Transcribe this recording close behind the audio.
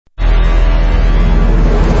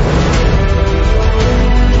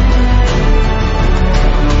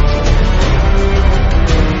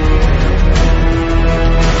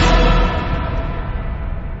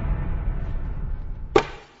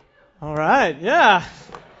Yeah.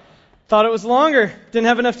 Thought it was longer. Didn't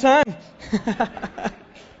have enough time.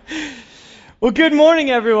 Well, good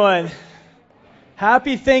morning, everyone.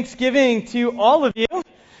 Happy Thanksgiving to all of you.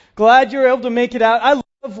 Glad you were able to make it out. I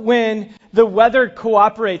love when the weather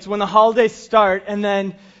cooperates, when the holidays start,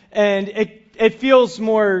 and it feels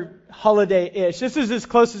more holiday-ish. This is as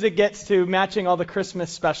close as it gets to matching all the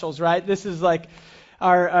Christmas specials, right? This is like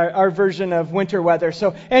our version of winter weather.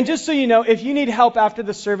 So, and just so you know, if you need help after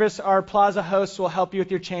the service, our plaza hosts will help you with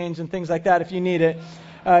your change and things like that if you need it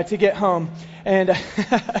to get home. And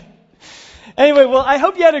anyway, well, I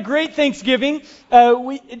hope you had a great Thanksgiving.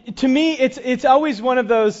 To me, it's always one of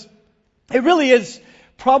those. It really is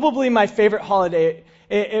probably my favorite holiday.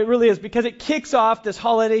 It really is, because it kicks off this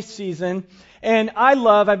holiday season. And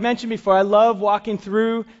I've mentioned before, I love walking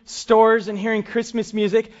through stores and hearing Christmas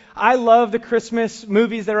music. I love the Christmas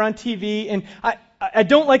movies that are on TV. And I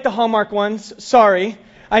don't like the Hallmark ones. Sorry.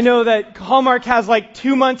 I know that Hallmark has like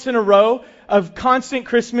 2 months in a row of constant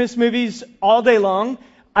Christmas movies all day long.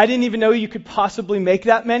 I didn't even know you could possibly make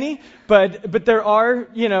that many, but there are,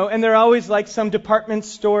 and they're always like some department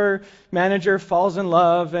store manager falls in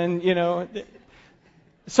love and,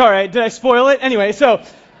 sorry, did I spoil it? Anyway, so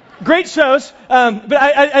great shows, but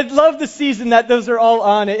I love the season that those are all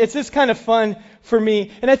on. It's just kind of fun for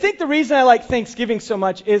me. And I think the reason I like Thanksgiving so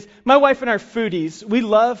much is my wife and I are foodies. We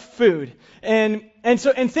love food. And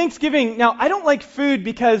Thanksgiving, now I don't like food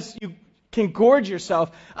because you can gorge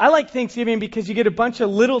yourself. I like Thanksgiving because you get a bunch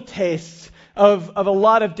of little tastes of a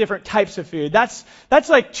lot of different types of food. That's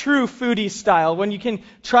like true foodie style, when you can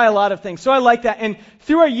try a lot of things. So I like that. And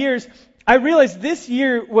through our years, I realized this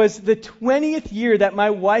year was the 20th year that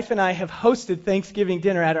my wife and I have hosted Thanksgiving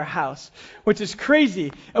dinner at our house, which is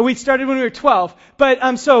crazy. We started when we were 12,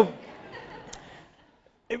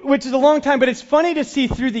 which is a long time, but it's funny to see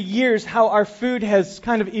through the years how our food has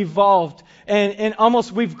kind of evolved and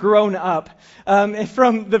almost we've grown up.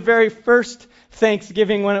 From the very first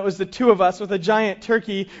Thanksgiving, when it was the two of us with a giant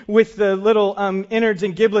turkey with the little innards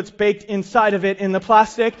and giblets baked inside of it in the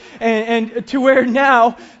plastic, and to where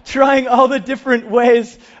now trying all the different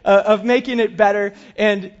ways of making it better.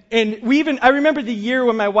 And I remember the year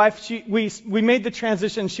when my wife, we made the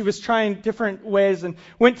transition. She was trying different ways and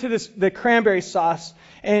went to the cranberry sauce.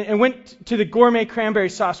 And went to the gourmet cranberry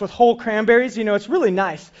sauce with whole cranberries. It's really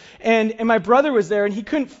nice. And my brother was there, and he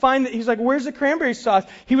couldn't find it. He's like, "Where's the cranberry sauce?"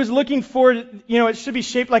 He was looking for, it should be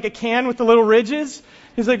shaped like a can with the little ridges.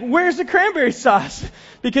 He's like, "Where's the cranberry sauce?"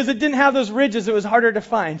 Because it didn't have those ridges, it was harder to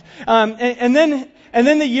find. And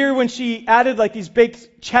then the year when she added like these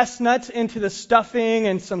baked chestnuts into the stuffing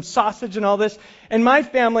and some sausage and all this. And my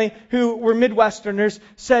family, who were Midwesterners,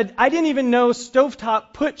 said, "I didn't even know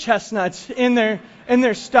Stovetop put chestnuts in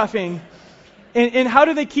their stuffing. And how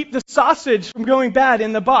do they keep the sausage from going bad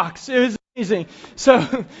in the box?" It was amazing. So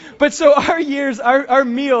our years, our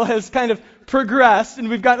meal has kind of progressed, and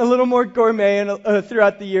we've gotten a little more gourmet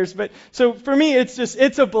throughout the years. But so for me,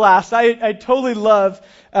 it's a blast. I totally love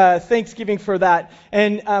Thanksgiving for that.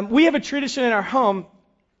 And we have a tradition in our home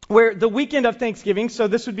where the weekend of Thanksgiving, so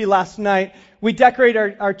this would be last night, we decorate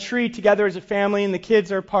our tree together as a family, and the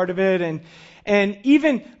kids are a part of it. And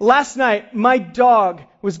even last night, my dog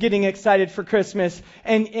was getting excited for Christmas.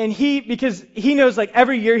 And because he knows like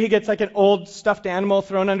every year he gets like an old stuffed animal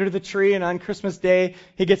thrown under the tree, and on Christmas Day,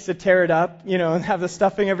 he gets to tear it up, and have the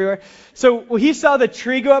stuffing everywhere. So he saw the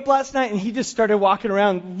tree go up last night, and he just started walking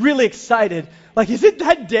around really excited. Like, is it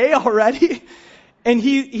that day already? And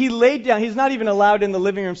he laid down. He's not even allowed in the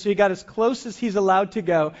living room, so he got as close as he's allowed to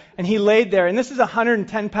go. And he laid there. And this is a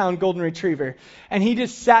 110-pound golden retriever. And he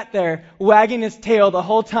just sat there, wagging his tail the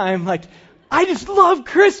whole time, like, "I just love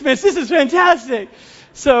Christmas. This is fantastic."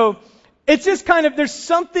 So it's just kind of, there's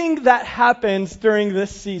something that happens during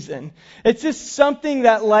this season. It's just something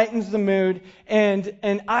that lightens the mood.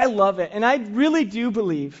 And I love it. And I really do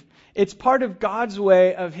believe it's part of God's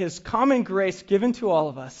way of His common grace given to all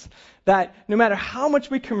of us, that no matter how much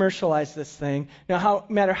we commercialize this thing, no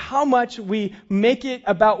matter how much we make it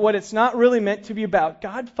about what it's not really meant to be about,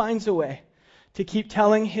 God finds a way to keep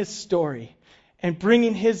telling His story and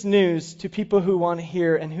bringing His news to people who want to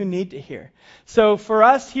hear and who need to hear. So for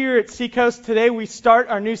us here at Seacoast today, we start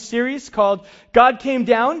our new series called God Came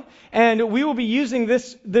Down, and we will be using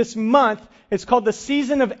this month. It's called the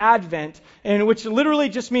Season of Advent, and which literally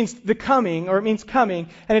just means the coming, or it means coming.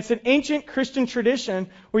 And it's an ancient Christian tradition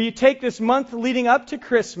where you take this month leading up to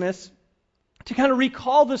Christmas to kind of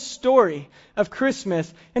recall the story of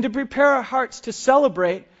Christmas and to prepare our hearts to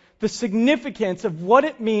celebrate the significance of what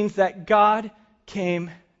it means that God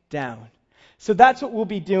came down. So that's what we'll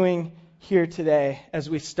be doing here today as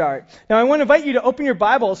we start. Now, I want to invite you to open your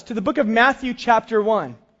Bibles to the book of Matthew chapter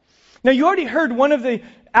 1. Now, you already heard one of the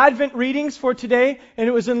Advent readings for today, and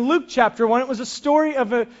it was in Luke chapter 1. It was a story of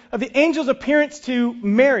the angel's appearance to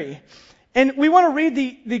Mary. And we want to read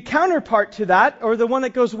the counterpart to that, or the one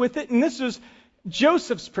that goes with it, and this is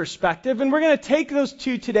Joseph's perspective. And we're going to take those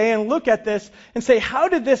two today and look at this and say, how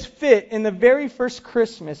did this fit in the very first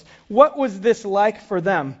Christmas? What was this like for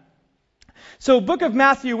them? So, book of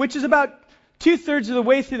Matthew, which is about 2/3 of the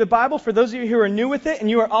way through the Bible, for those of you who are new with it, and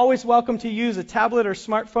you are always welcome to use a tablet or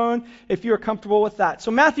smartphone if you are comfortable with that.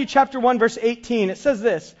 So Matthew chapter 1, verse 18, it says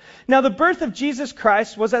this, "Now the birth of Jesus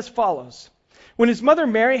Christ was as follows. When his mother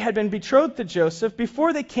Mary had been betrothed to Joseph,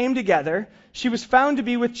 before they came together, she was found to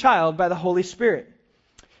be with child by the Holy Spirit.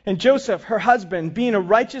 And Joseph, her husband, being a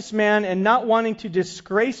righteous man and not wanting to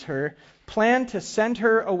disgrace her, planned to send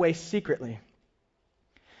her away secretly.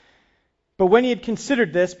 But when he had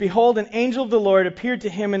considered this, behold, an angel of the Lord appeared to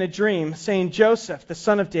him in a dream, saying, 'Joseph, the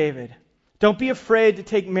son of David, don't be afraid to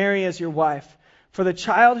take Mary as your wife, for the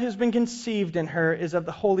child who has been conceived in her is of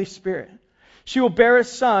the Holy Spirit. She will bear a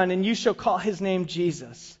son, and you shall call his name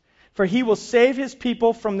Jesus, for he will save his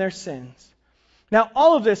people from their sins.' Now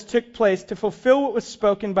all of this took place to fulfill what was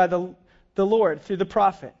spoken by the Lord through the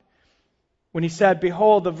prophet, when he said,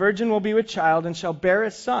 'Behold, the virgin will be with child and shall bear a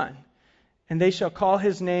son, and they shall call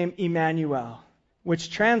his name Emmanuel,'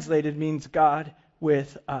 which translated means God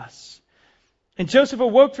with us. And Joseph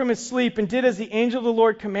awoke from his sleep and did as the angel of the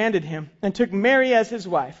Lord commanded him, and took Mary as his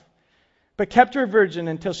wife, but kept her virgin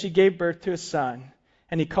until she gave birth to a son,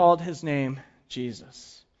 and he called his name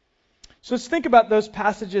Jesus." So let's think about those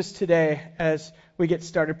passages today as we get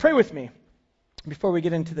started. Pray with me before we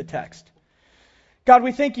get into the text. God,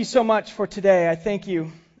 we thank you so much for today. I thank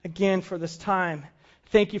you again for this time.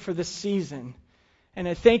 Thank you for this season. And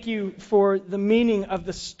I thank you for the meaning of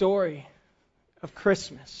the story of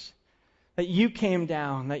Christmas. That you came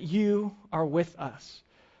down, that you are with us.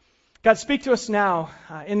 God, speak to us now.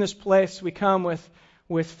 In this place, we come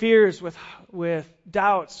with fears, with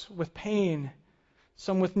doubts, with pain,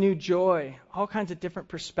 some with new joy, all kinds of different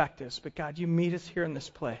perspectives. But God, you meet us here in this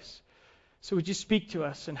place. So would you speak to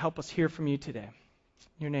us and help us hear from you today?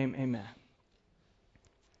 In your name, amen.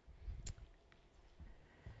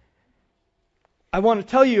 I want to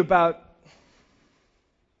tell you about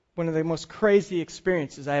one of the most crazy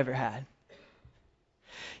experiences I ever had.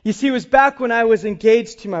 You see, it was back when I was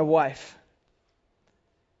engaged to my wife.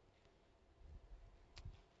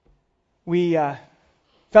 We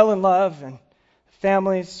fell in love and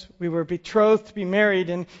families. We were betrothed to be married.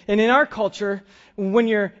 And in our culture, when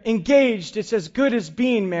you're engaged, it's as good as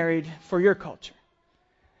being married for your culture.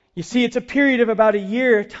 You see, it's a period of about a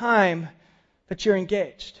year time that you're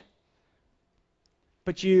engaged.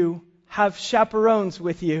 But you have chaperones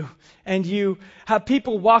with you, and you have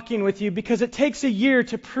people walking with you, because it takes a year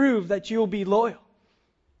to prove that you will be loyal,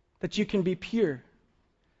 that you can be pure,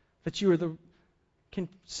 that you can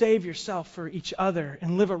save yourself for each other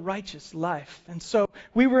and live a righteous life. And so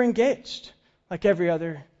we were engaged like every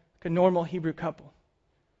other, like a normal Hebrew couple.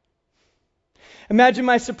 Imagine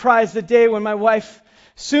my surprise the day when my wife,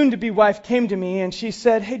 soon-to-be wife, came to me and she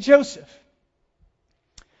said, "Hey, Joseph,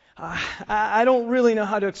 I don't really know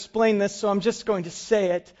how to explain this, so I'm just going to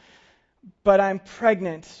say it, but I'm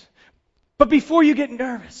pregnant. But before you get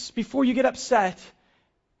nervous, before you get upset,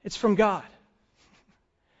 it's from God."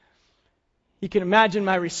 You can imagine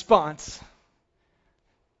my response.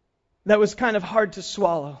 That was kind of hard to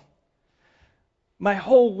swallow. My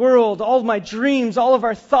whole world, all of my dreams, all of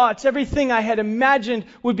our thoughts, everything I had imagined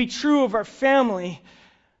would be true of our family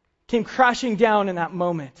came crashing down in that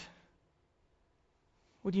moment.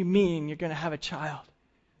 "What do you mean you're going to have a child?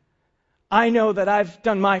 I know that I've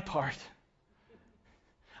done my part.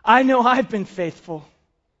 I know I've been faithful.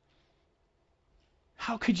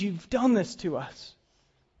 How could you have done this to us?"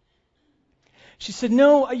 She said,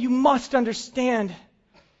 "No, you must understand.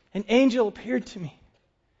 An angel appeared to me,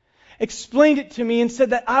 explained it to me, and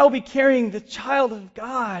said that I'll be carrying the child of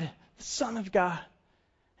God, the Son of God,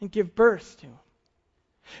 and give birth to him.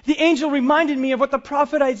 The angel reminded me of what the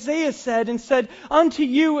prophet Isaiah said and said, 'Unto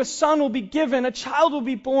you a son will be given, a child will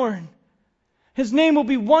be born. His name will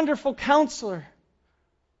be Wonderful Counselor,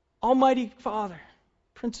 Almighty Father,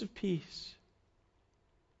 Prince of Peace.'"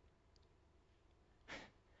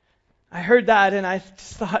 I heard that and I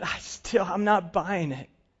just thought, I'm not buying it.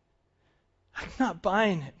 I'm not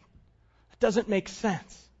buying it. It doesn't make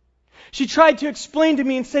sense. She tried to explain to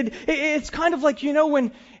me and said, it's kind of like,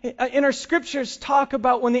 when in our scriptures talk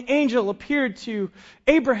about when the angel appeared to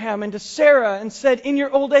Abraham and to Sarah and said, "In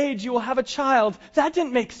your old age you will have a child." That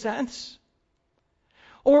didn't make sense.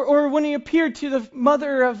 Or when he appeared to the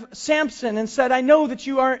mother of Samson and said, I know that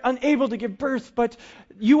you are unable to give birth, but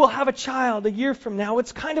you will have a child a year from now.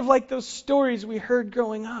 It's kind of like those stories we heard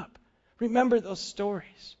growing up. Remember those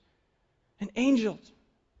stories. An angel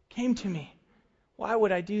came to me. Why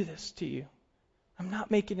would I do this to you? I'm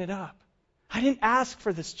not making it up. I didn't ask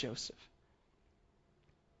for this, Joseph.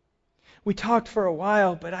 We talked for a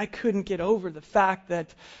while, but I couldn't get over the fact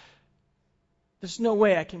that there's no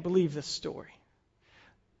way I can believe this story.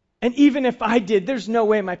 And even if I did, there's no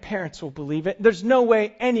way my parents will believe it. There's no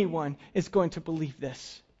way anyone is going to believe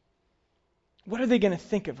this. What are they going to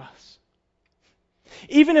think of us?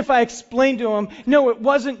 Even if I explain to them, no, it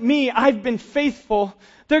wasn't me, I've been faithful,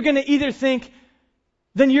 they're going to either think,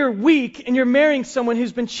 then you're weak and you're marrying someone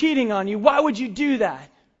who's been cheating on you. Why would you do that?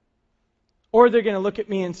 Or they're going to look at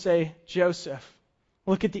me and say, Joseph,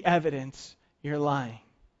 look at the evidence. You're lying.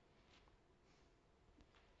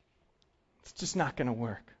 It's just not going to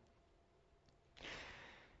work.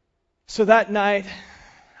 So that night,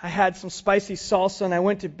 I had some spicy salsa and I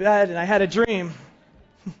went to bed and I had a dream.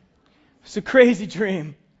 It's a crazy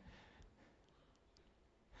dream.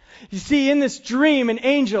 You see, in this dream, an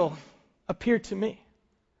angel appeared to me.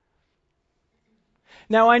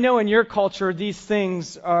 Now, I know in your culture these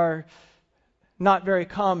things are not very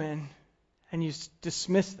common and you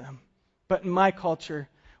dismiss them. But in my culture,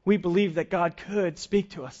 we believe that God could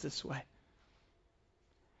speak to us this way.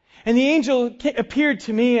 And the angel appeared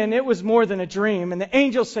to me, and it was more than a dream. And the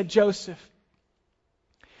angel said, Joseph,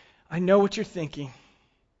 I know what you're thinking.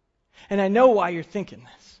 And I know why you're thinking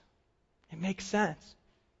this. It makes sense.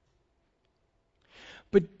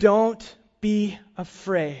 But don't be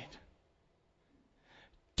afraid.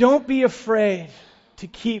 Don't be afraid to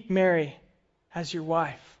keep Mary as your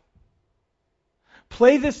wife.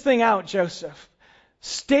 Play this thing out, Joseph.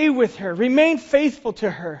 Stay with her. Remain faithful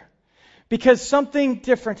to her. Because something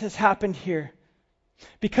different has happened here.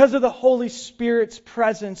 Because of the Holy Spirit's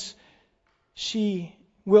presence, she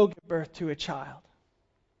will give birth to a child.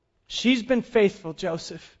 She's been faithful,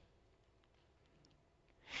 Joseph.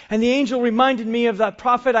 And the angel reminded me of that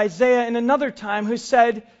prophet Isaiah in another time who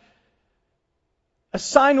said, a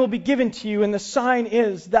sign will be given to you, and the sign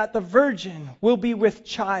is that the virgin will be with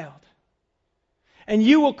child. And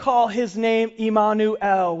you will call his name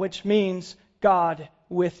Emmanuel, which means God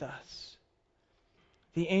with us.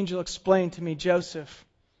 The angel explained to me, Joseph,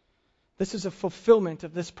 this is a fulfillment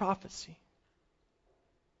of this prophecy.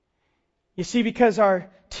 You see, because our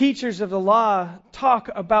teachers of the law talk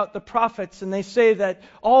about the prophets, and they say that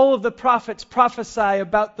all of the prophets prophesy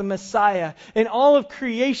about the Messiah, and all of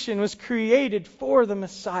creation was created for the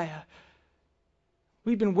Messiah.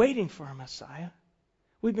 We've been waiting for a Messiah.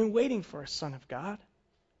 We've been waiting for a Son of God.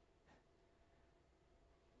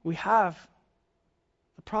 We have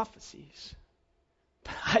the prophecies.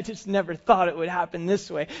 I just never thought it would happen this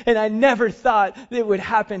way. And I never thought it would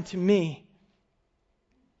happen to me.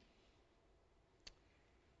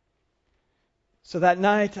 So that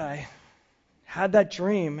night I had that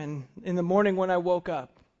dream, and in the morning when I woke up,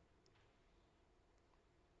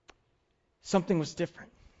 something was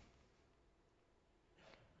different.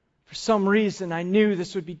 For some reason I knew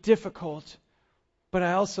this would be difficult, but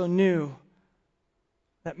I also knew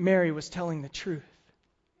that Mary was telling the truth.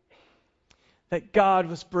 That God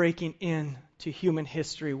was breaking into human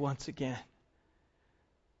history once again.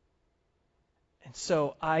 And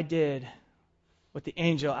so I did what the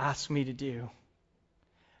angel asked me to do.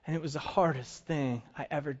 And it was the hardest thing I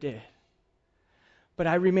ever did. But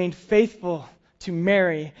I remained faithful to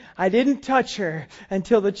Mary. I didn't touch her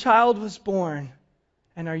until the child was born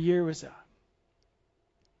and our year was up.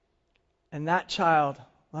 And that child,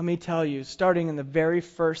 let me tell you, starting in the very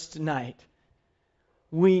first night,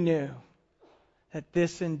 we knew that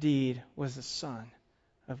this indeed was the Son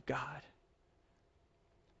of God.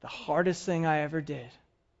 The hardest thing I ever did.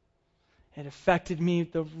 It affected me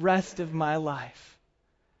the rest of my life.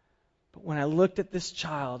 But when I looked at this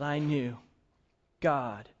child, I knew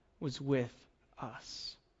God was with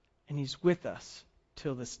us. And He's with us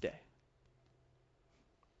till this day.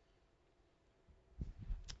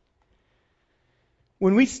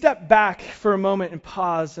 When we step back for a moment and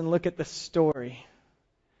pause and look at the story,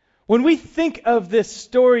 when we think of this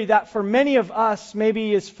story that for many of us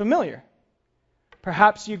maybe is familiar,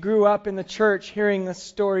 perhaps you grew up in the church hearing this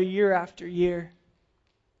story year after year.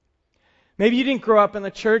 Maybe you didn't grow up in the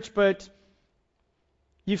church, but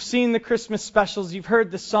you've seen the Christmas specials, you've heard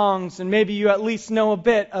the songs, and maybe you at least know a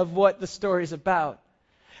bit of what the story's about.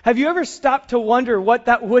 Have you ever stopped to wonder what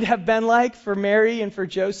that would have been like for Mary and for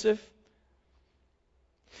Joseph?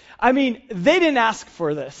 I mean, they didn't ask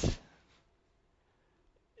for this.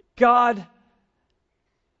 God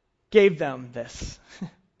gave them this.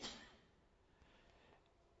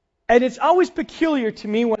 And it's always peculiar to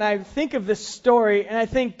me when I think of this story and I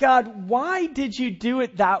think, God, why did you do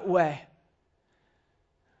it that way?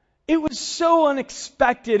 It was so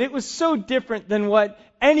unexpected. It was so different than what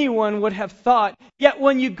anyone would have thought. Yet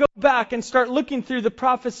when you go back and start looking through the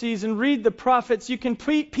prophecies and read the prophets, you can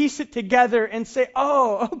piece it together and say,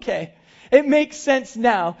 oh, okay, it makes sense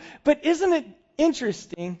now. But isn't it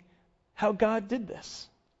interesting how God did this?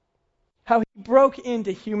 How He broke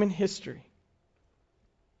into human history.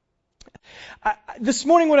 This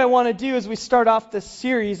morning what I want to do is we start off this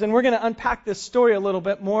series, and we're going to unpack this story a little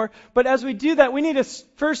bit more. But as we do that, we need to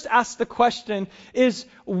first ask the question, is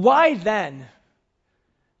why then?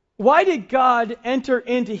 Why did God enter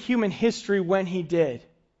into human history when He did?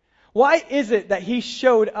 Why is it that He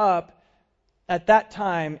showed up at that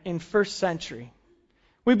time in first century?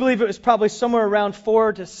 We believe it was probably somewhere around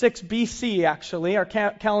 4 to 6 BC, actually. Our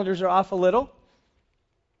calendars are off a little.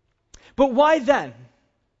 But why then?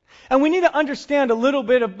 And we need to understand a little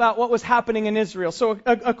bit about what was happening in Israel. So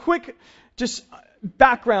a quick just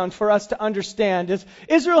background for us to understand is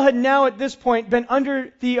Israel had now at this point been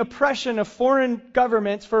under the oppression of foreign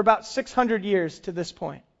governments for about 600 years to this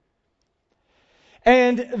point.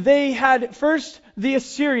 And they had first the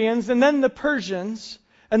Assyrians and then the Persians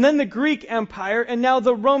and then the Greek Empire and now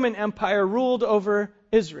the Roman Empire ruled over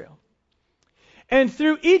Israel. And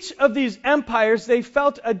through each of these empires, they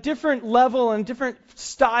felt a different level and different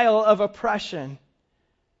style of oppression.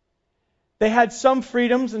 They had some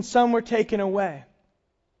freedoms and some were taken away.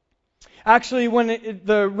 Actually, when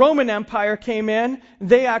the Roman Empire came in,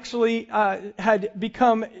 they actually had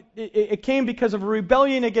become, it came because of a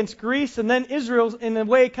rebellion against Greece, and then Israel, in a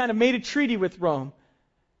way, kind of made a treaty with Rome.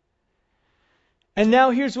 And now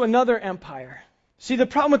here's another empire. See, the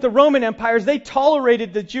problem with the Roman Empire is they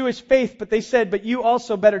tolerated the Jewish faith, but they said, but you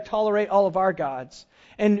also better tolerate all of our gods.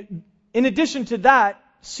 And in addition to that,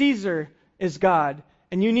 Caesar is God.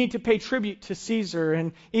 And you need to pay tribute to Caesar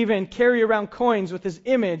and even carry around coins with his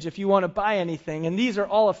image if you want to buy anything. And these are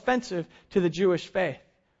all offensive to the Jewish faith.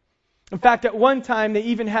 In fact, at one time, they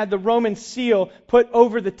even had the Roman seal put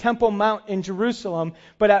over the Temple Mount in Jerusalem.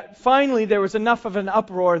 But finally, there was enough of an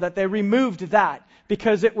uproar that they removed that,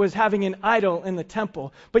 because it was having an idol in the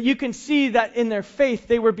temple. But you can see that in their faith,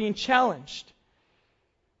 they were being challenged.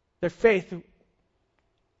 Their faith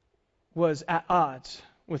was at odds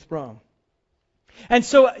with Rome. And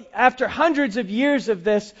so after hundreds of years of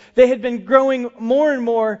this, they had been growing more and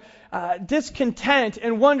more discontent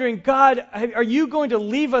and wondering, God, are you going to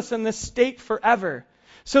leave us in this state forever?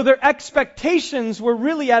 So their expectations were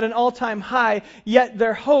really at an all-time high, yet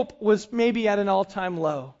their hope was maybe at an all-time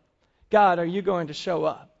low. God, are you going to show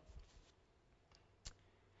up?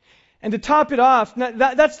 And to top it off,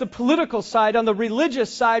 that's the political side. On the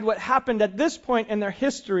religious side, what happened at this point in their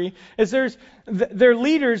history is their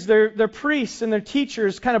leaders, their priests and their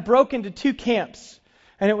teachers kind of broke into two camps.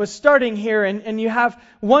 And it was starting here, and you have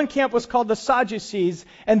one camp was called the Sadducees,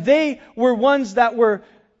 and they were ones that were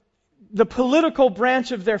the political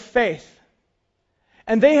branch of their faith.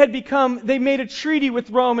 And they made a treaty with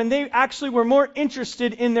Rome, and they actually were more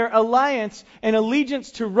interested in their alliance and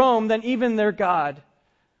allegiance to Rome than even their God.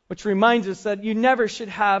 Which reminds us that you never should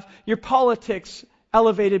have your politics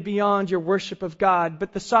elevated beyond your worship of God.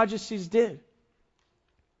 But the Sadducees did.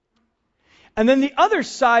 And then the other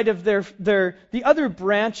side of the other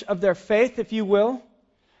branch of their faith, if you will,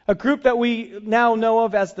 a group that we now know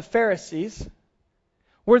of as the Pharisees,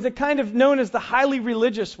 were the kind of known as the highly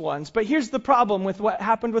religious ones. But here's the problem with what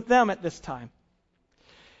happened with them at this time.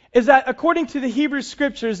 Is that according to the Hebrew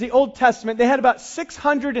Scriptures, the Old Testament, they had about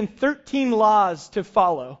 613 laws to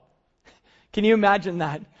follow. Can you imagine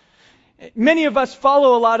that? Many of us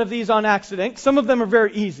follow a lot of these on accident. Some of them are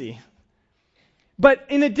very easy. But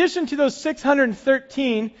in addition to those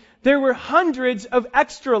 613, there were hundreds of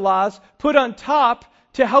extra laws put on top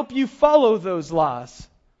to help you follow those laws.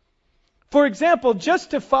 For example,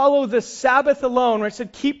 just to follow the Sabbath alone, where it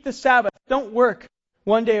said keep the Sabbath, don't work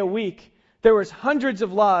one day a week, there was hundreds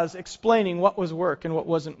of laws explaining what was work and what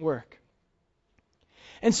wasn't work.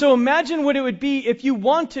 And so imagine what it would be if you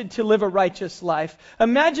wanted to live a righteous life.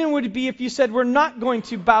 Imagine what it would be if you said, we're not going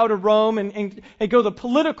to bow to Rome and go the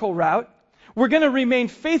political route. We're going to remain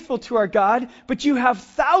faithful to our God, but you have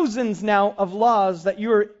thousands now of laws that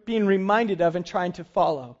you are being reminded of and trying to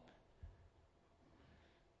follow.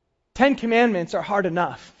 10 Commandments are hard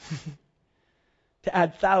enough to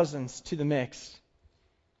add thousands to the mix.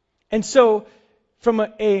 And so, from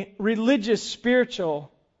a religious,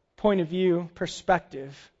 spiritual point of view,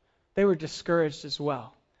 perspective, they were discouraged as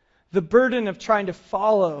well. The burden of trying to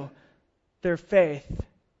follow their faith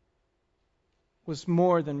was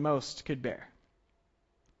more than most could bear.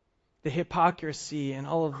 The hypocrisy and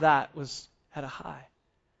all of that was at a high.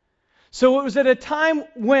 So it was at a time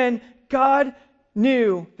when God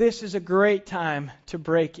knew this is a great time to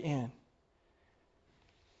break in.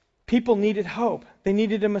 People needed hope. They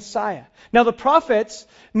needed a Messiah. Now the prophets,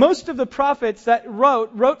 most of the prophets that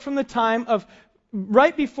wrote from the time of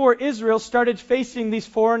right before Israel started facing these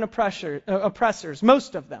foreign oppressors,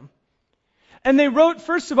 most of them. And they wrote,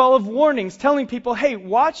 first of all, of warnings, telling people, hey,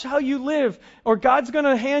 watch how you live, or God's going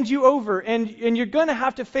to hand you over, and you're going to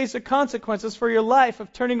have to face the consequences for your life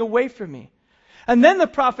of turning away from me. And then the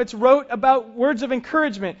prophets wrote about words of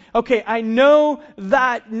encouragement. Okay, I know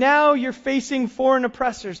that now you're facing foreign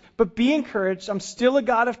oppressors, but be encouraged. I'm still a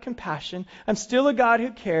God of compassion. I'm still a God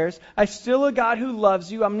who cares. I'm still a God who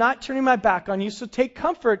loves you. I'm not turning my back on you, so take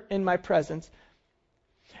comfort in my presence.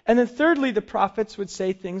 And then thirdly, the prophets would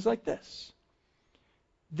say things like this.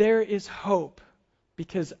 There is hope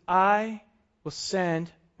because I will send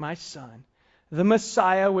my son, the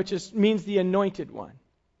Messiah, which means the anointed one.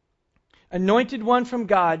 Anointed one from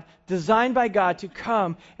God, designed by God to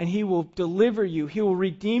come, and he will deliver you. He will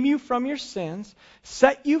redeem you from your sins,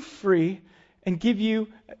 set you free, and give you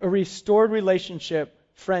a restored relationship,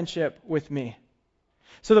 friendship with me.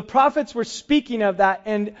 So the prophets were speaking of that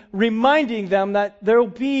and reminding them that there will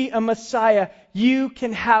be a Messiah. You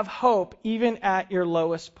can have hope even at your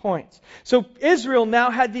lowest points. So Israel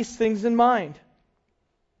now had these things in mind.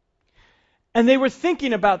 And they were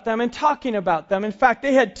thinking about them and talking about them. In fact,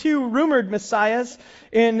 they had two rumored messiahs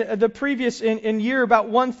in the previous, in year about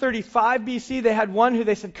 135 BC. They had one who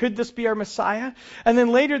they said, could this be our Messiah? And then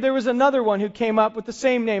later there was another one who came up with the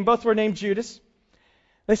same name. Both were named Judas.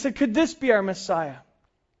 They said, could this be our Messiah?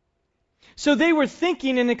 So they were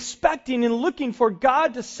thinking and expecting and looking for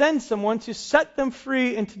God to send someone to set them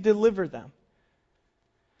free and to deliver them.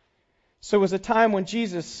 So it was a time when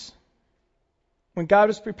God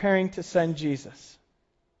was preparing to send Jesus.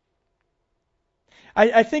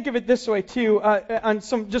 I think of it this way too, on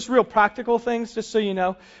some just real practical things, just so you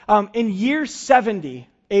know. In year 70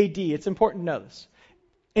 AD, it's important to know this.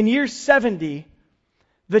 In year 70,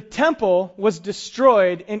 the temple was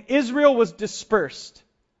destroyed and Israel was dispersed.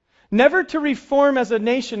 Never to reform as a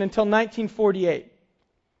nation until 1948.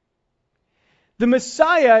 The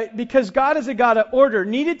Messiah, because God is a God of order,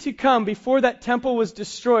 needed to come before that temple was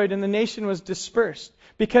destroyed and the nation was dispersed.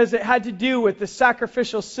 Because it had to do with the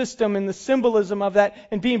sacrificial system and the symbolism of that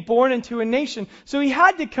and being born into a nation. So he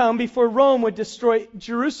had to come before Rome would destroy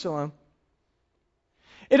Jerusalem.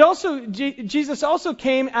 Jesus also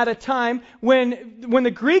came at a time when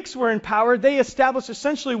the Greeks were in power. They established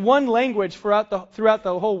essentially one language throughout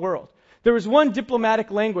the whole world. There was one diplomatic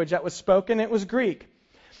language that was spoken. It was Greek.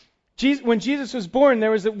 When Jesus was born, there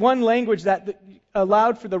was one language that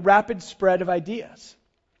allowed for the rapid spread of ideas.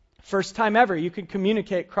 First time ever you could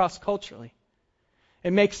communicate cross-culturally.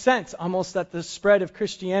 It makes sense almost that the spread of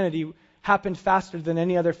Christianity happened faster than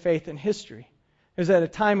any other faith in history. It was at a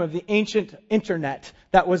time of the ancient internet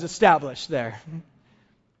that was established there.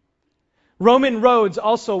 Roman roads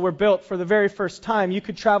also were built for the very first time. You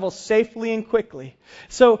could travel safely and quickly.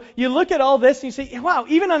 So you look at all this and you say, wow,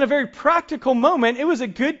 even on a very practical moment, it was a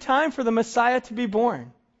good time for the Messiah to be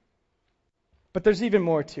born. But there's even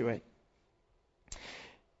more to it.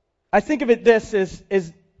 I think of it this is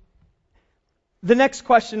the next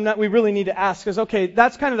question that we really need to ask is, okay,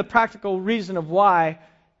 that's kind of the practical reason of why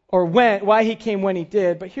he came when he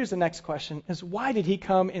did. But here's the next question, is why did he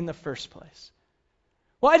come in the first place?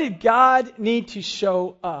 Why did God need to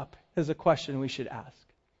show up is a question we should ask.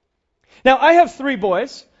 Now, I have 3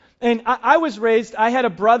 boys, and I had a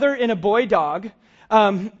brother and a boy dog.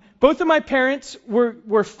 Both of my parents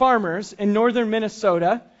were farmers in northern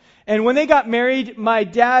Minnesota. And when they got married, my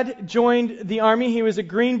dad joined the Army. He was a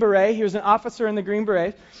Green Beret. He was an officer in the Green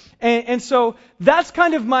Berets. And so that's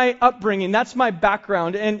kind of my upbringing. That's my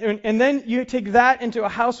background. And then you take that into a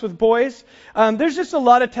house with boys. There's just a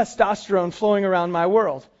lot of testosterone flowing around my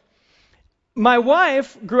world. My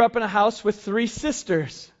wife grew up in a house with 3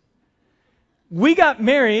 sisters. We got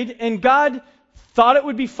married, and God thought it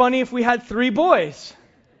would be funny if we had 3 boys.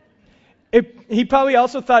 He probably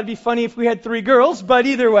also thought it'd be funny if we had 3 girls, but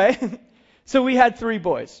either way. So we had 3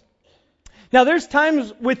 boys. Now there's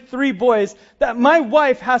times with 3 boys that my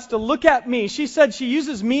wife has to look at me. She said she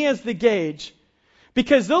uses me as the gauge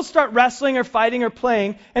because they'll start wrestling or fighting or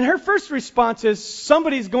playing, and her first response is,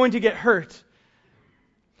 somebody's going to get hurt.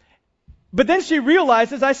 But then she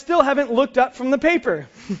realizes I still haven't looked up from the paper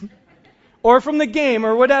or from the game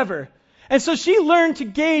or whatever. And so she learned to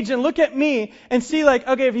gauge and look at me and see like,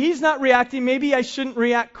 okay, if he's not reacting, maybe I shouldn't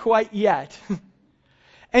react quite yet.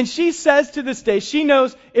 And she says to this day, she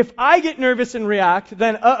knows if I get nervous and react,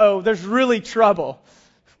 then there's really trouble.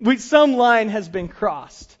 Some line has been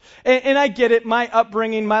crossed. And I get it, my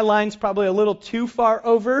upbringing, my line's probably a little too far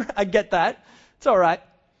over. I get that. It's all right.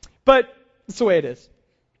 But it's the way it is.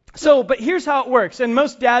 But here's how it works, and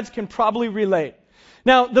most dads can probably relate.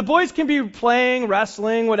 Now, the boys can be playing,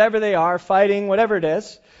 wrestling, whatever they are, fighting, whatever it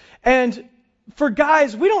is. And for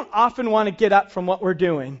guys, we don't often want to get up from what we're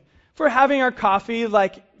doing. If we're having our coffee,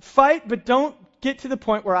 fight, but don't get to the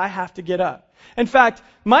point where I have to get up. In fact,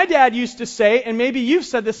 my dad used to say, and maybe you've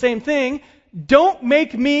said the same thing, don't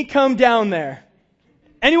make me come down there.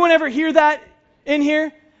 Anyone ever hear that in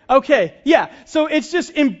here? Okay, yeah. So it's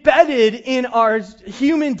just embedded in our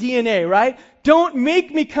human DNA, right? Don't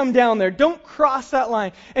make me come down there. Don't cross that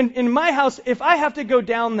line. And in my house, if I have to go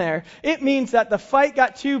down there, it means that the fight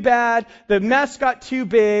got too bad, the mess got too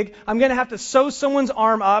big, I'm going to have to sew someone's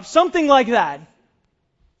arm up, something like that.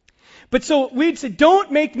 But so we'd say,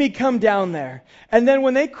 don't make me come down there. And then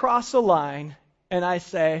when they cross a line, and I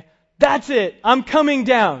say, that's it, I'm coming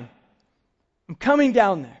down. I'm coming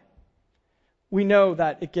down there. We know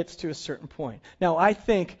that it gets to a certain point. Now, I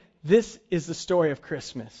think this is the story of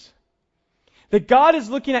Christmas. That God is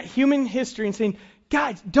looking at human history and saying,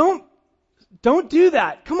 guys, don't do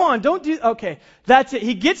that. Come on, don't do. Okay, that's it.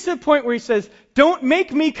 He gets to the point where he says, don't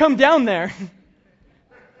make me come down there.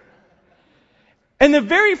 And the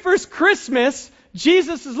very first Christmas,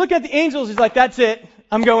 Jesus is looking at the angels. He's like, that's it.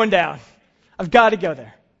 I'm going down. I've got to go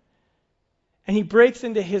there. And he breaks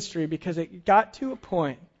into history because it got to a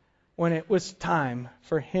point when it was time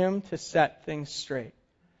for him to set things straight,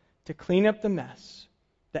 to clean up the mess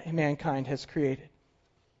that mankind has created.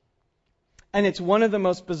 And it's one of the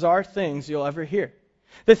most bizarre things you'll ever hear.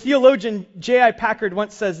 The theologian J.I. Packer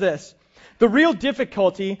once says this: the real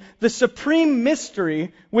difficulty, the supreme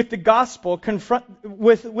mystery with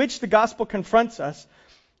which the gospel confronts us,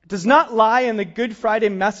 does not lie in the Good Friday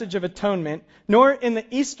message of atonement, nor in the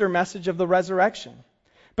Easter message of the resurrection.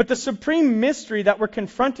 But the supreme mystery that we're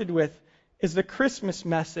confronted with is the Christmas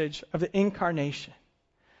message of the incarnation.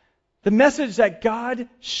 The message that God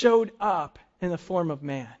showed up in the form of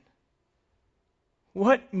man.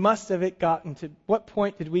 What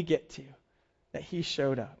point did we get to that he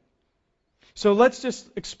showed up? So let's just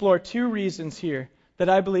explore two reasons here that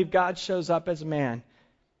I believe God shows up as man.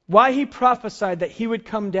 Why he prophesied that he would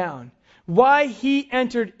come down. Why he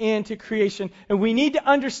entered into creation. And we need to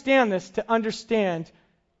understand this to understand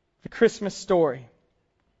the Christmas story.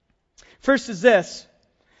 First is this: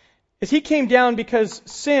 is he came down because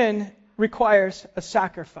sin requires a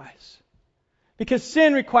sacrifice. Because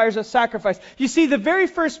sin requires a sacrifice. You see, the very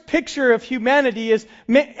first picture of humanity is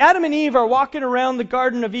Adam and Eve are walking around the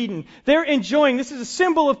Garden of Eden. They're enjoying. This is a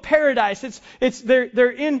symbol of paradise.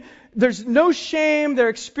 There's no shame. They're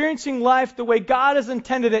experiencing life the way God has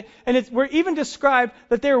intended it. And we're even described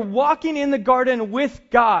that they're walking in the garden with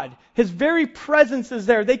God. His very presence is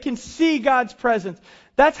there. They can see God's presence.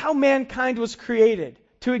 That's how mankind was created,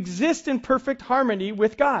 to exist in perfect harmony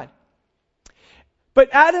with God. But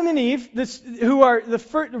Adam and Eve, who are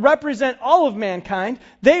represent all of mankind,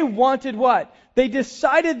 they wanted what? They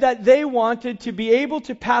decided that they wanted to be able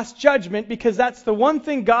to pass judgment because that's the one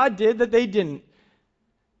thing God did that they didn't.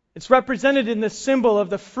 It's represented in the symbol of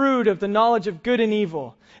the fruit of the knowledge of good and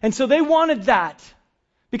evil. And so they wanted that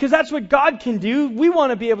because that's what God can do. We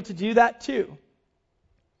want to be able to do that too.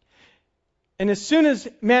 And as soon as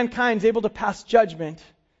mankind's able to pass judgment,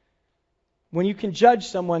 when you can judge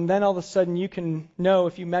someone, then all of a sudden you can know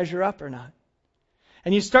if you measure up or not.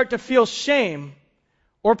 And you start to feel shame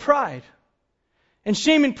or pride. And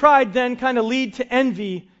shame and pride then kind of lead to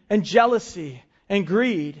envy and jealousy and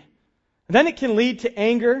greed. And then it can lead to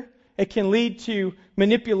anger. It can lead to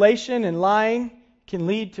manipulation and lying. It can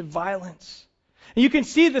lead to violence. And you can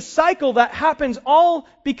see the cycle that happens all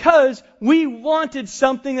because we wanted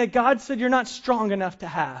something that God said you're not strong enough to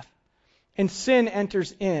have. And sin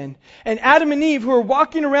enters in. And Adam and Eve, who were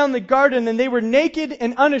walking around the garden and they were naked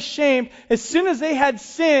and unashamed, as soon as they had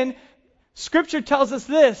sin, Scripture tells us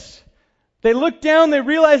this: they looked down, they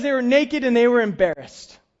realized they were naked, and they were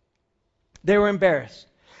embarrassed. They were embarrassed.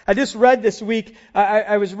 I just read this week,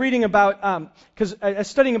 I was reading about, because I was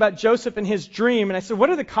studying about Joseph and his dream, and I said, what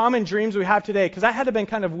are the common dreams we have today? Because that had to have been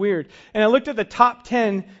kind of weird. And I looked at the top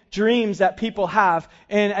 10 dreams that people have,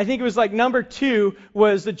 and I think it was like number 2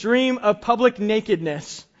 was the dream of public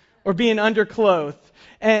nakedness, or being underclothed.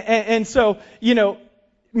 And so,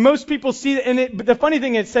 most people see it, but the funny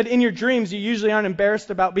thing is, it said in your dreams, you usually aren't embarrassed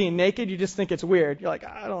about being naked. You just think it's weird. You're like,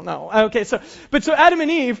 I don't know. Okay, so Adam and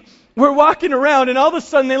Eve were walking around, and all of a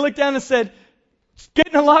sudden they looked down and said, It's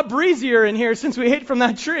getting a lot breezier in here since we ate from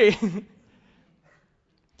that tree.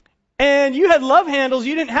 And you had love handles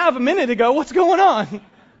you didn't have a minute ago. What's going on?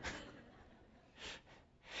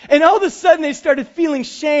 And all of a sudden they started feeling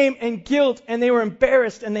shame and guilt, and they were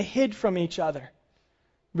embarrassed, and they hid from each other.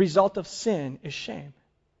 Result of sin is shame.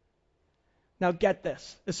 Now get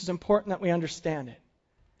this. This is important that we understand it.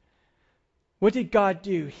 What did God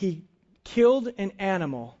do? He killed an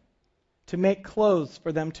animal to make clothes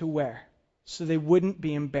for them to wear so they wouldn't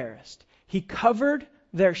be embarrassed. He covered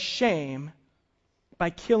their shame by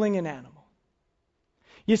killing an animal.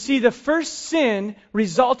 You see, the first sin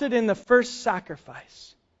resulted in the first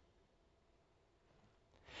sacrifice.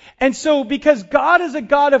 And so, because God is a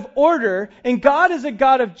God of order and God is a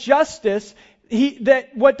God of justice,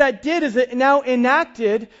 what that did is it now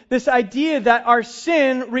enacted this idea that our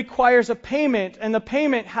sin requires a payment, and the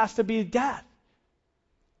payment has to be death.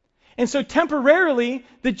 And so temporarily,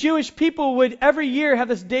 the Jewish people would every year have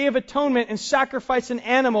this Day of Atonement and sacrifice an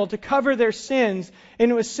animal to cover their sins. And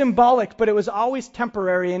it was symbolic, but it was always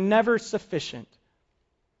temporary and never sufficient.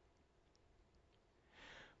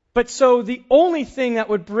 But so the only thing that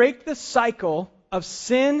would break the cycle of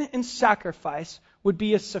sin and sacrifice would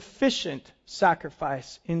be a sufficient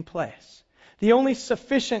sacrifice in place. The only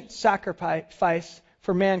sufficient sacrifice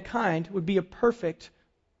for mankind would be a perfect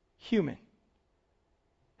human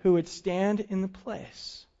who would stand in the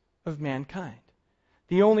place of mankind.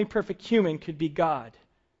 The only perfect human could be God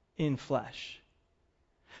in flesh.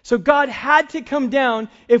 So God had to come down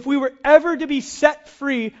if we were ever to be set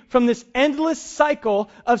free from this endless cycle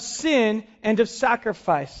of sin and of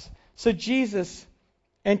sacrifice. So Jesus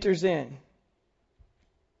enters in.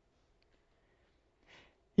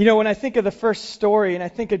 You know, when I think of the first story and I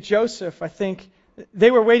think of Joseph, I think they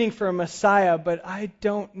were waiting for a Messiah, but I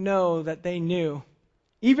don't know that they knew.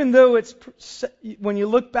 Even though it's, when you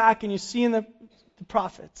look back and you see in the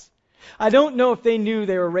prophets, I don't know if they knew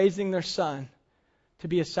they were raising their son to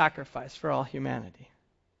be a sacrifice for all humanity.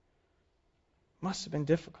 Must have been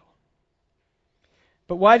difficult.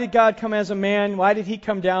 But why did God come as a man? Why did He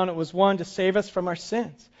come down? It was one, to save us from our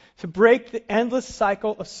sins, to break the endless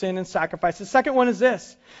cycle of sin and sacrifice. The second one is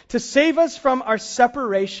this, to save us from our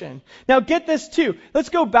separation. Now get this too. Let's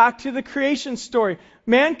go back to the creation story.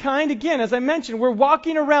 Mankind, again, as I mentioned, we're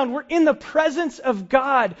walking around. We're in the presence of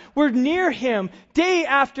God. We're near Him day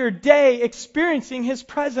after day, experiencing His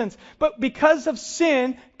presence. But because of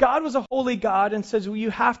sin, God was a holy God and says, well, you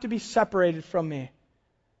have to be separated from me.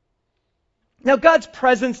 Now, God's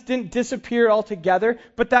presence didn't disappear altogether,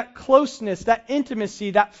 but that closeness, that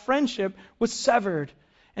intimacy, that friendship was severed.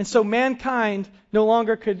 And so mankind no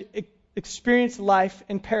longer could experience life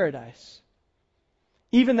in paradise.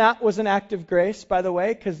 Even that was an act of grace, by the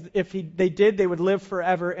way, because if they did, they would live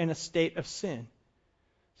forever in a state of sin.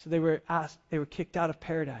 So they were kicked out of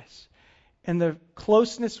paradise. And the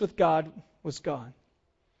closeness with God was gone.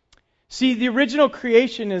 See, the original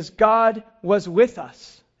creation is God was with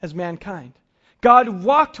us as mankind. God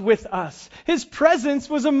walked with us. His presence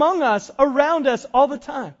was among us, around us all the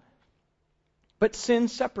time. But sin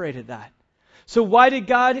separated that. So why did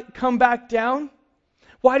God come back down?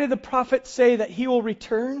 Why did the prophet say that He will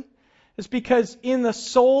return? It's because in the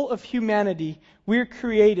soul of humanity, we're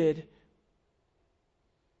created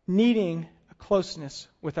needing a closeness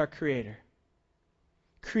with our Creator.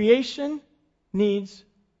 Creation needs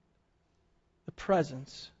the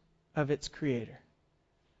presence of its Creator.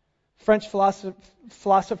 French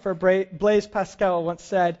philosopher Blaise Pascal once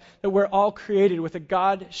said that we're all created with a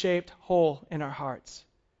God-shaped hole in our hearts.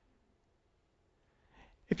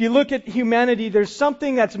 If you look at humanity, there's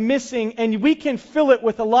something that's missing, and we can fill it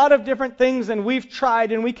with a lot of different things, and we've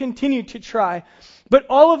tried, and we continue to try. But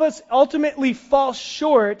all of us ultimately fall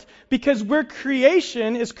short because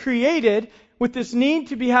creation is created with this need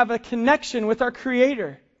to have a connection with our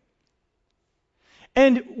Creator.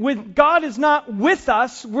 And when God is not with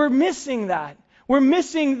us, we're missing that. We're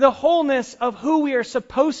missing the wholeness of who we are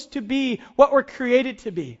supposed to be, what we're created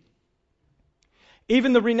to be.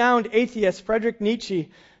 Even the renowned atheist Friedrich Nietzsche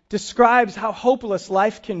describes how hopeless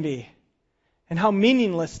life can be and how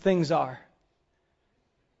meaningless things are.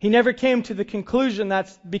 He never came to the conclusion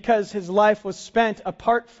that's because his life was spent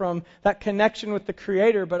apart from that connection with the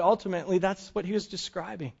Creator, but ultimately that's what he was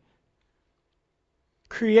describing.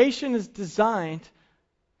 Creation is designed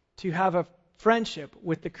to have a friendship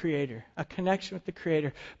with the Creator, a connection with the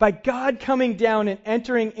Creator. By God coming down and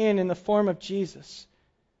entering in the form of Jesus,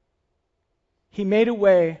 He made a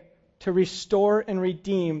way to restore and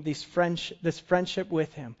redeem this friendship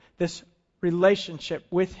with Him, this relationship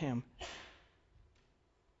with Him.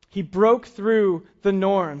 He broke through the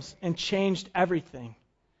norms and changed everything.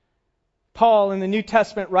 Paul in the New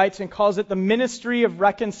Testament writes and calls it the ministry of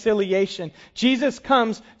reconciliation. Jesus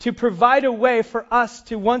comes to provide a way for us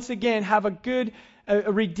to once again have a good,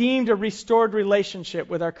 a redeemed, a restored relationship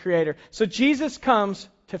with our Creator. So Jesus comes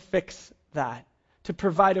to fix that, to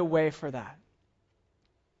provide a way for that.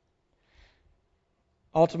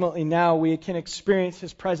 Ultimately, now we can experience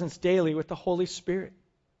His presence daily with the Holy Spirit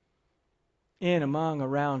in, among,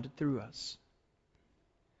 around, and through us.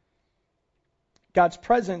 God's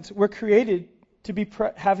presence, we're created to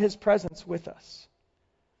have His presence with us.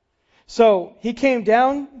 So He came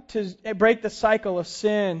down to break the cycle of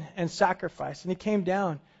sin and sacrifice, and He came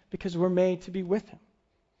down because we're made to be with Him.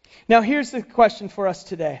 Now here's the question for us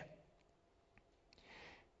today,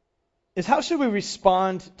 is how should we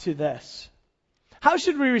respond to this? How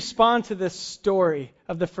should we respond to this story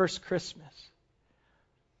of the first Christmas?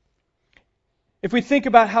 If we think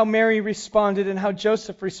about how Mary responded and how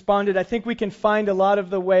Joseph responded, I think we can find a lot of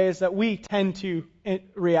the ways that we tend to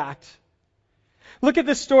react. Look at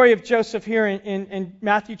the story of Joseph here in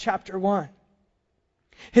Matthew chapter 1.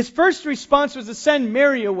 His first response was to send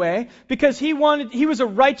Mary away because he was a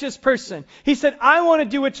righteous person. He said, I want to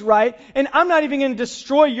do what's right, and I'm not even going to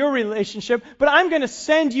destroy your relationship, but I'm going to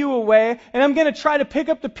send you away, and I'm going to try to pick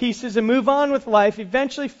up the pieces and move on with life,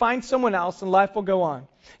 eventually find someone else, and life will go on.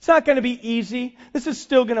 It's not going to be easy. This is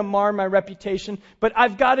still going to mar my reputation, but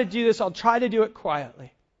I've got to do this. I'll try to do it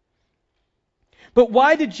quietly. But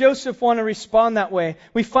why did Joseph want to respond that way?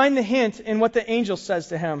 We find the hint in what the angel says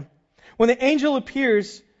to him. When the angel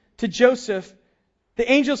appears to Joseph,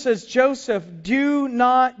 the angel says, Joseph, do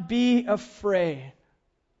not be afraid.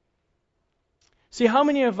 See, how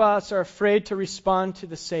many of us are afraid to respond to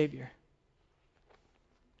the Savior?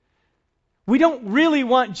 We don't really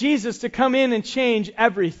want Jesus to come in and change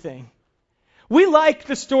everything. We like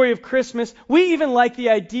the story of Christmas. We even like the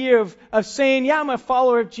idea of saying, yeah, I'm a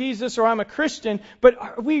follower of Jesus or I'm a Christian,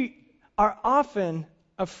 but we are often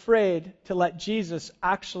afraid to let Jesus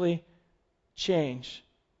actually change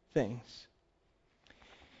things.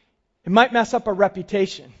 It might mess up our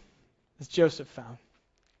reputation, as Joseph found.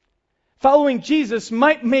 Following Jesus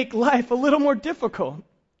might make life a little more difficult.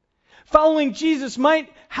 Following Jesus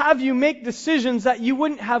might have you make decisions that you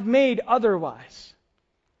wouldn't have made otherwise.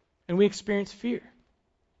 And we experience fear.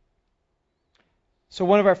 So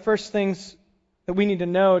one of our first things that we need to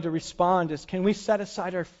know to respond is, can we set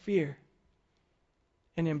aside our fear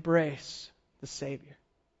and embrace the Savior?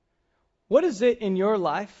 What is it in your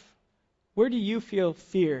life? Where do you feel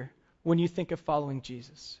fear when you think of following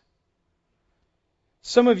Jesus?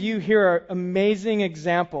 Some of you here are amazing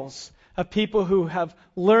examples of people who have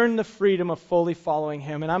learned the freedom of fully following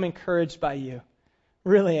Him, and I'm encouraged by you.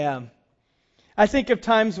 Really am. I think of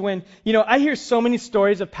times when, I hear so many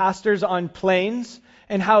stories of pastors on planes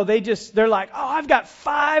and how they're like, oh, I've got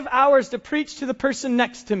 5 hours to preach to the person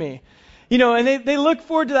next to me. And they look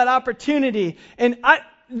forward to that opportunity. And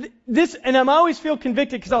I'm always feel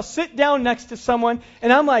convicted because I'll sit down next to someone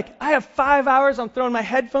and I'm like, I have 5 hours, I'm throwing my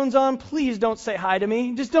headphones on. Please don't say hi to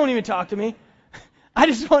me. Just don't even talk to me. I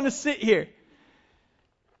just want to sit here.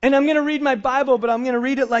 And I'm going to read my Bible, but I'm going to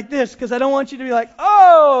read it like this because I don't want you to be like,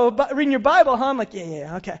 oh, reading your Bible, huh? I'm like,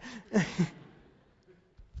 yeah, okay.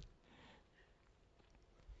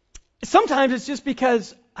 Sometimes it's just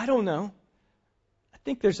because, I don't know, I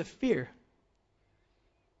think there's a fear.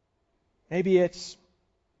 Maybe it's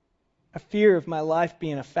a fear of my life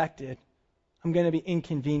being affected. I'm going to be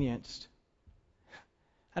inconvenienced.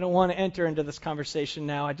 I don't want to enter into this conversation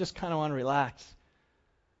now. I just kind of want to relax.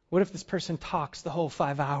 What if this person talks the whole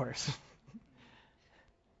 5 hours?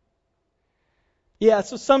 Yeah,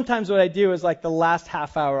 so sometimes what I do is like the last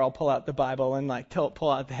half hour I'll pull out the Bible and like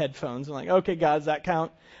pull out the headphones and like, okay, God, does that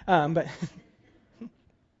count? But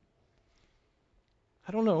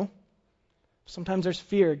I don't know. Sometimes there's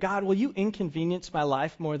fear. God, will you inconvenience my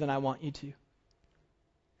life more than I want you to?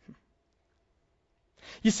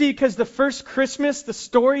 You see, because the first Christmas, the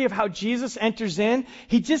story of how Jesus enters in,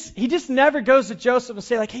 he just never goes to Joseph and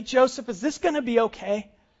say like, hey, Joseph, is this going to be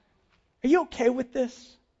okay? Are you okay with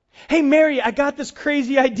this? Hey, Mary, I got this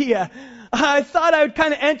crazy idea. I thought I would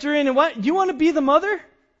kind of enter in and do you want to be the mother?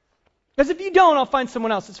 Because if you don't, I'll find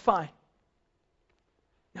someone else. It's fine.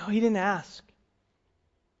 No, he didn't ask.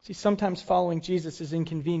 See, sometimes following Jesus is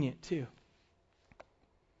inconvenient too.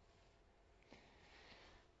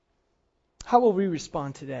 How will we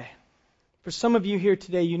respond today? For some of you here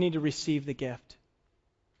today, you need to receive the gift.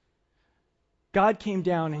 God came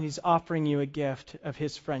down and He's offering you a gift of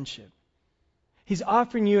His friendship. He's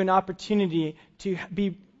offering you an opportunity to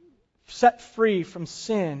be set free from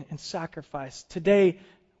sin and sacrifice. Today,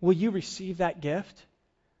 will you receive that gift?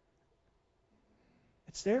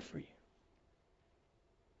 It's there for you.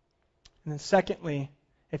 And then secondly,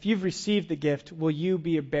 if you've received the gift, will you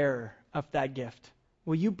be a bearer of that gift?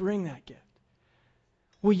 Will you bring that gift?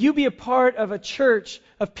 Will you be a part of a church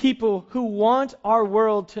of people who want our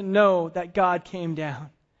world to know that God came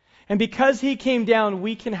down? And because He came down,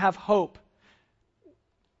 we can have hope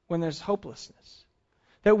when there's hopelessness.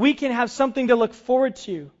 That we can have something to look forward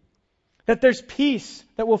to. That there's peace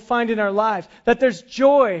that we'll find in our lives. That there's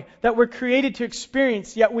joy that we're created to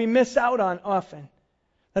experience, yet we miss out on often.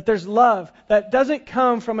 That there's love that doesn't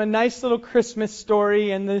come from a nice little Christmas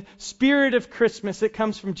story and the spirit of Christmas. It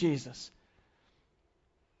comes from Jesus.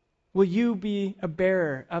 Will you be a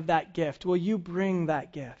bearer of that gift? Will you bring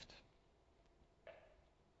that gift?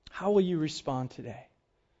 How will you respond today?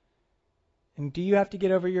 And do you have to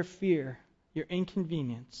get over your fear, your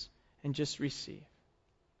inconvenience, and just receive?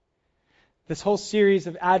 This whole series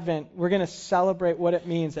of Advent, we're going to celebrate what it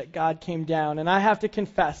means that God came down. And I have to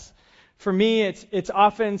confess, for me, it's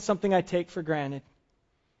often something I take for granted.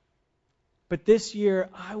 But this year,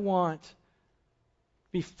 I want to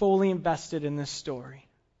be fully invested in this story.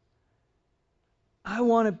 I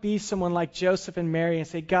want to be someone like Joseph and Mary and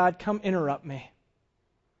say, God, come interrupt me.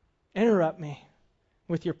 Interrupt me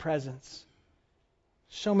with your presence.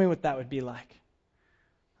 Show me what that would be like.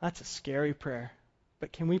 That's a scary prayer.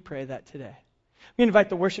 But can we pray that today? We invite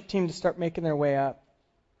the worship team to start making their way up.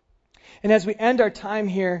 And as we end our time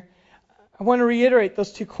here, I want to reiterate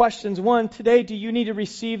those two questions. One, today, do you need to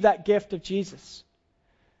receive that gift of Jesus?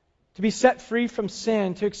 To be set free from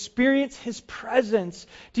sin, to experience His presence.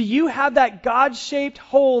 Do you have that God-shaped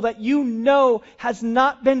hole that you know has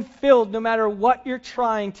not been filled no matter what you're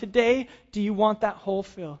trying? Today, do you want that hole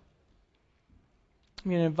filled? I'm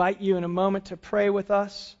going to invite you in a moment to pray with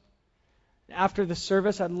us. After the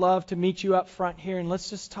service, I'd love to meet you up front here and let's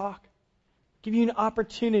just talk. Give you an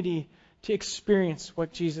opportunity to experience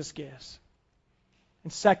what Jesus gives.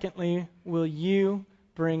 And secondly, will you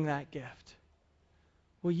bring that gift?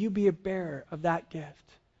 Will you be a bearer of that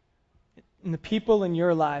gift in the people in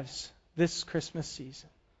your lives this Christmas season?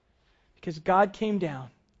 Because God came down.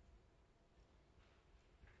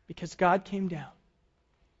 Because God came down.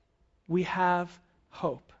 We have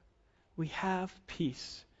hope. We have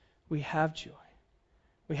peace. We have joy.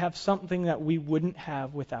 We have something that we wouldn't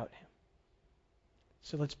have without Him.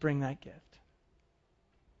 So let's bring that gift.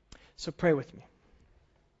 So pray with me.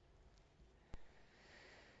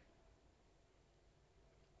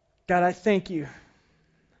 God, I thank you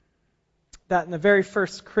that in the very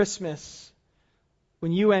first Christmas,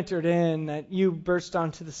 when you entered in, that you burst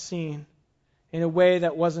onto the scene in a way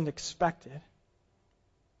that wasn't expected.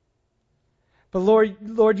 But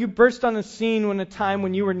Lord, you burst on the scene in a time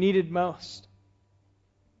when you were needed most.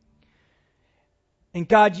 And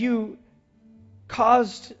God, you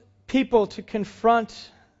caused people to confront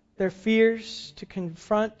their fears, to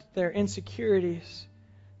confront their insecurities,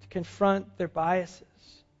 to confront their biases,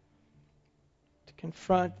 to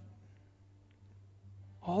confront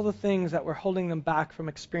all the things that were holding them back from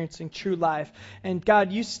experiencing true life. And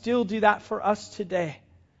God, you still do that for us today.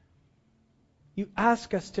 You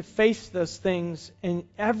ask us to face those things, and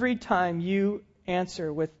every time you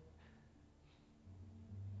answer with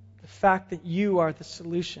the fact that you are the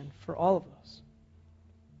solution for all of those.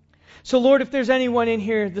 So Lord, if there's anyone in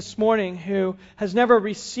here this morning who has never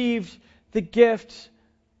received the gift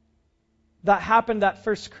that happened that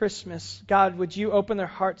first Christmas, God, would you open their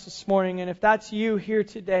hearts this morning? And if that's you here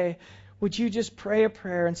today, would you just pray a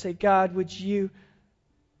prayer and say, God, would you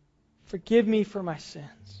forgive me for my sins?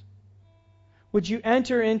 Would you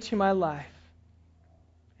enter into my life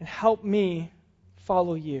and help me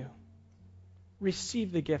follow you?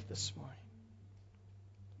 Receive the gift this morning.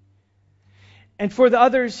 And for the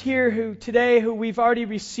others here who we've already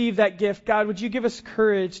received that gift, God, would you give us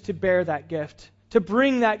courage to bear that gift, to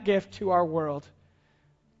bring that gift to our world?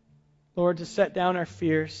 Lord, to set down our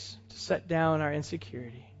fears, to set down our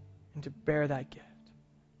insecurity, and to bear that gift.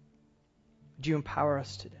 Would you empower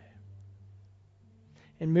us today?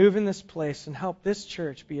 And move in this place and help this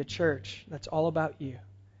church be a church that's all about you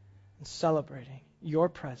and celebrating your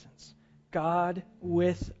presence. God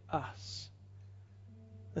with us.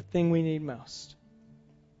 The thing we need most.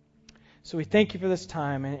 So we thank you for this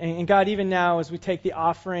time. And God, even now as we take the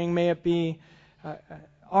offering, may it be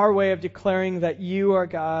our way of declaring that you are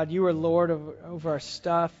God, you are Lord over our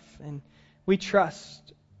stuff. And we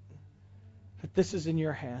trust that this is in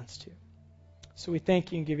your hands too. So we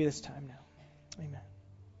thank you and give you this time now. Amen.